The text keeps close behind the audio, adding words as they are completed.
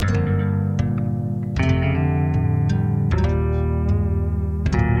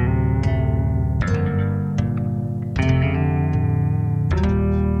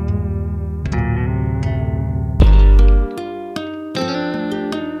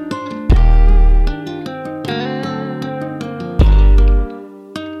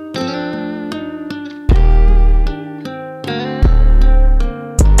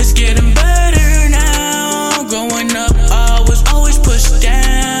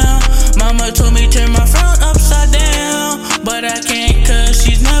Mama told me turn my frown upside down, but I can't cause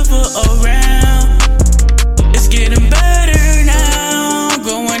she's never around. It's getting better now.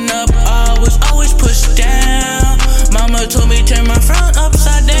 Growing up, I was always pushed down. Mama told me turn my frown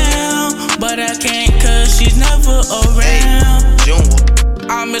upside down, but I can't cause she's never around.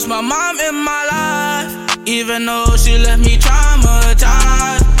 I miss my mom in my life, even though she left me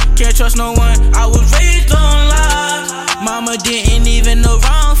traumatized. Can't trust no one, I was raised on lies. Mama didn't even know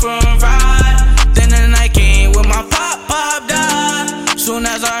wrong from right. Then the night came when my pop died. Soon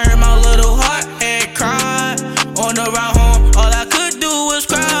as I heard my little heart had cried. On the ride home, all I could do was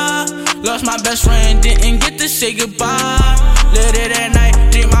cry. Lost my best friend, didn't get to say goodbye. Later that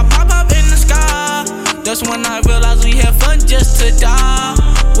night, dream my pop up in the sky. That's when I realized we had fun just to die.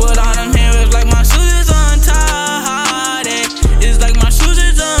 With all them hair, it's like my shoes is untied. It's like my shoes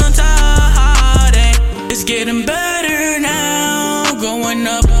is untied. It's getting better now. Growing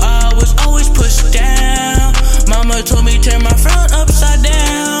up, I was always pushed down. Mama told me turn my frown upside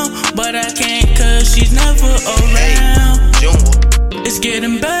down, but I can't cause she's never around. It's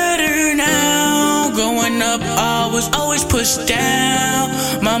getting better now. Growing up, I was always pushed down.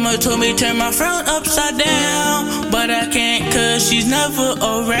 Mama told me turn my frown upside down, but I can't cause she's never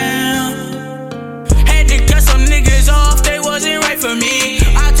around. Had to cut some niggas off, they wasn't right for me.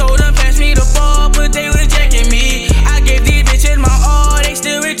 I told them pass me the ball, but they rejected me. I gave these bitches my all, they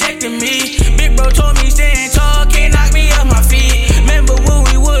still rejected me. Big bro told me stand tall, can't knock me off my feet. Remember when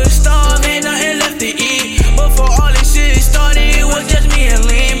we would starve, ain't nothing left to eat. Before all this shit started, it was just me and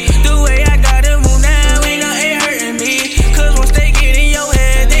Liam. The way I gotta move now, ain't nothing hurting me. Cause once they get in your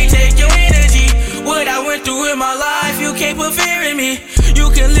head, they take your energy. What I went through in my life, you can't put fear in me. You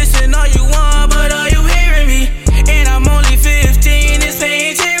can listen all you want, but are you hearing me? And I'm only 15, this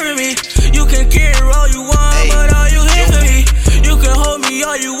pain tearing me. You can care all you want, but are you here for me? You can hold me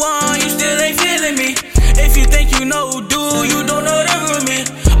all you want, you still ain't feeling me. If you think you know who do, you don't know the real me.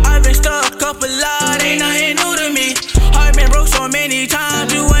 I've been stuck up a lot, ain't nothing new to me. I've been broke so many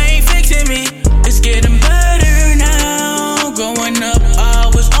times, you ain't fixing me. It's getting better now. Growing up, I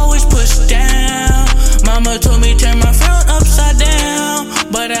was always pushed down. Mama told me turn my frown upside down,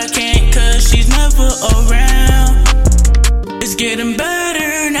 but I can't cause she's never around. It's getting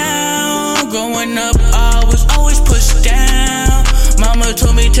better now. Growing up, I was always pushed down. Mama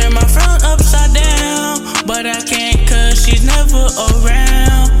told me turn my frown upside down, but I can't cause she's never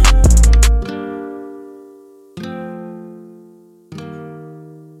around.